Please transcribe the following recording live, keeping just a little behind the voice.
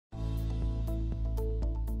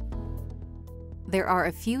There are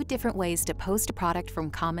a few different ways to post a product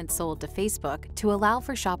from CommentSold to Facebook to allow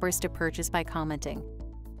for shoppers to purchase by commenting.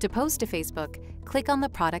 To post to Facebook, click on the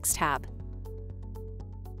Products tab.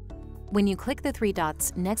 When you click the three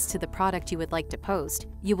dots next to the product you would like to post,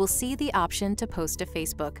 you will see the option to post to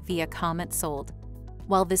Facebook via CommentSold.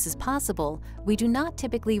 While this is possible, we do not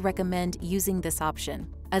typically recommend using this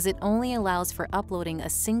option, as it only allows for uploading a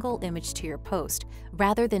single image to your post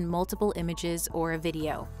rather than multiple images or a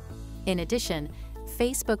video. In addition,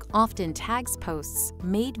 Facebook often tags posts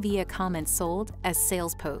made via CommentSold as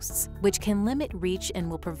sales posts, which can limit reach and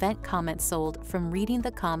will prevent CommentSold from reading the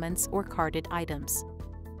comments or carded items.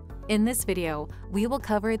 In this video, we will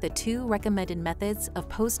cover the 2 recommended methods of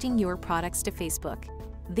posting your products to Facebook.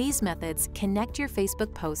 These methods connect your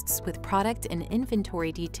Facebook posts with product and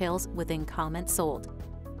inventory details within CommentSold.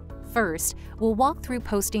 First, we'll walk through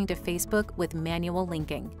posting to Facebook with manual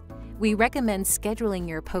linking. We recommend scheduling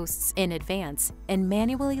your posts in advance and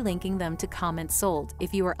manually linking them to CommentSold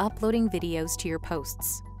if you are uploading videos to your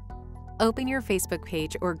posts. Open your Facebook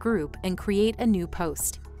page or group and create a new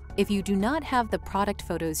post. If you do not have the product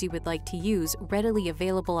photos you would like to use readily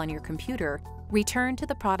available on your computer, return to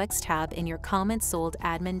the Products tab in your CommentSold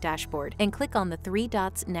admin dashboard and click on the 3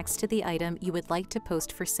 dots next to the item you would like to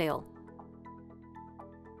post for sale.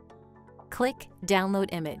 Click Download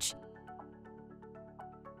Image.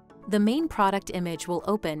 The main product image will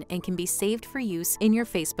open and can be saved for use in your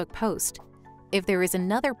Facebook post. If there is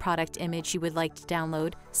another product image you would like to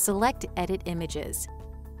download, select Edit Images.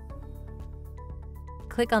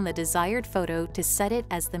 Click on the desired photo to set it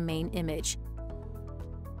as the main image.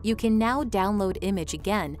 You can now download image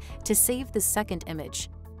again to save the second image.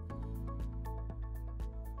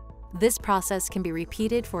 This process can be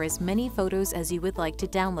repeated for as many photos as you would like to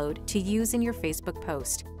download to use in your Facebook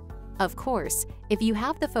post. Of course, if you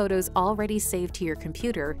have the photos already saved to your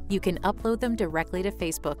computer, you can upload them directly to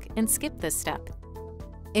Facebook and skip this step.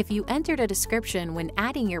 If you entered a description when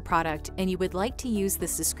adding your product and you would like to use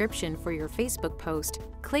this description for your Facebook post,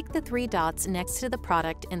 click the 3 dots next to the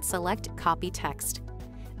product and select Copy Text.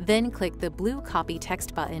 Then click the blue Copy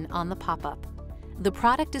Text button on the pop-up. The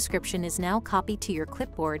product description is now copied to your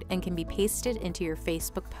clipboard and can be pasted into your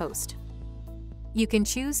Facebook post. You can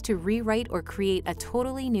choose to rewrite or create a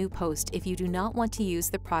totally new post if you do not want to use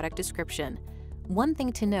the product description. One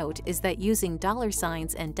thing to note is that using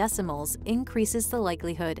 $signs and decimals increases the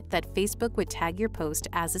likelihood that Facebook would tag your post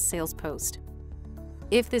as a sales post.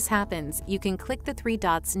 If this happens, you can click the 3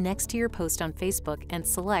 dots next to your post on Facebook and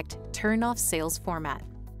select Turn Off Sales Format.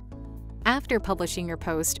 After publishing your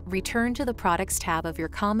post, return to the Products tab of your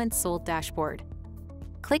CommentSold dashboard.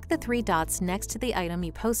 Click the 3 dots next to the item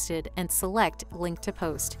you posted and select Link to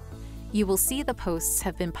Post. You will see the posts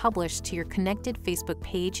have been published to your connected Facebook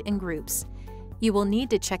page and groups. You will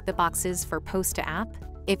need to check the boxes for Post to App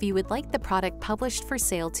if you would like the product published for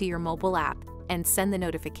sale to your mobile app, and send the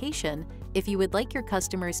notification if you would like your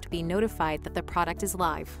customers to be notified that the product is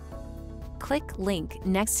live. Click Link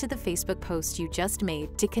next to the Facebook post you just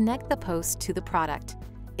made to connect the post to the product.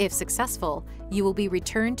 If successful, you will be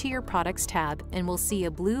returned to your Products tab and will see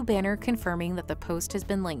a blue banner confirming that the post has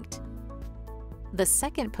been linked. The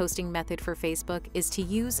second posting method for Facebook is to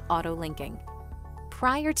use auto-linking.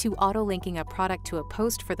 Prior to auto-linking a product to a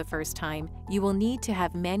post for the first time, you will need to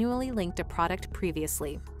have manually linked a product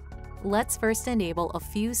previously. Let's first enable a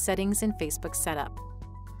few settings in Facebook Setup.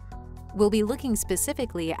 We'll be looking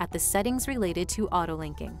specifically at the settings related to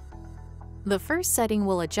auto-linking. The first setting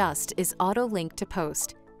we'll adjust is Auto-Link to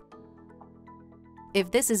Post. If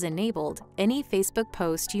this is enabled, any Facebook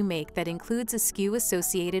post you make that includes a SKU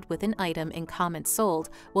associated with an item in CommentSold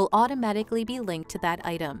will automatically be linked to that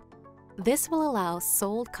item. This will allow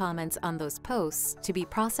sold comments on those posts to be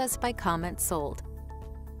processed by CommentSold.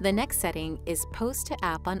 The next setting is Post to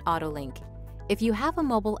App on Auto-Link. If you have a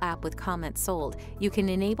mobile app with CommentSold, you can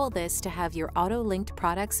enable this to have your auto-linked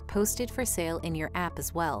products posted for sale in your app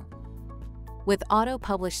as well. With Auto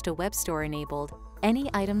Publish to Web Store enabled,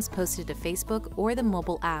 any items posted to Facebook or the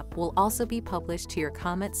mobile app will also be published to your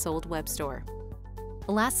CommentSold web store.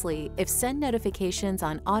 Lastly, if Send Notifications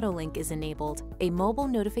on Auto-Link is enabled, a mobile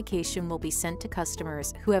notification will be sent to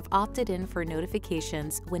customers who have opted in for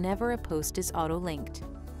notifications whenever a post is auto-linked.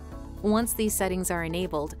 Once these settings are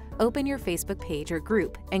enabled, open your Facebook page or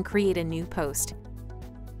group and create a new post.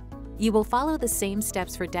 You will follow the same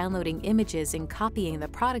steps for downloading images and copying the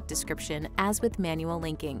product description as with manual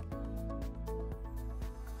linking.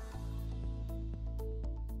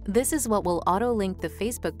 This is what will auto-link the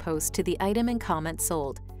Facebook post to the item in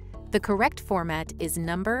CommentSold. The correct format is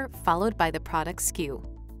number followed by the product SKU.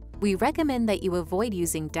 We recommend that you avoid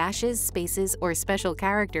using dashes, spaces, or special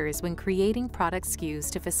characters when creating product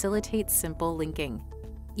SKUs to facilitate simple linking.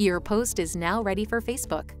 Your post is now ready for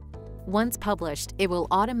Facebook. Once published, it will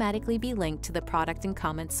automatically be linked to the product in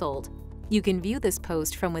CommentSold. You can view this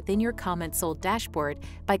post from within your CommentSold dashboard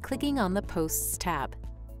by clicking on the Posts tab.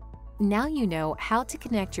 Now you know how to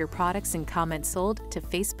connect your products in CommentSold to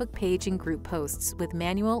Facebook page and group posts with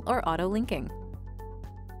manual or auto linking.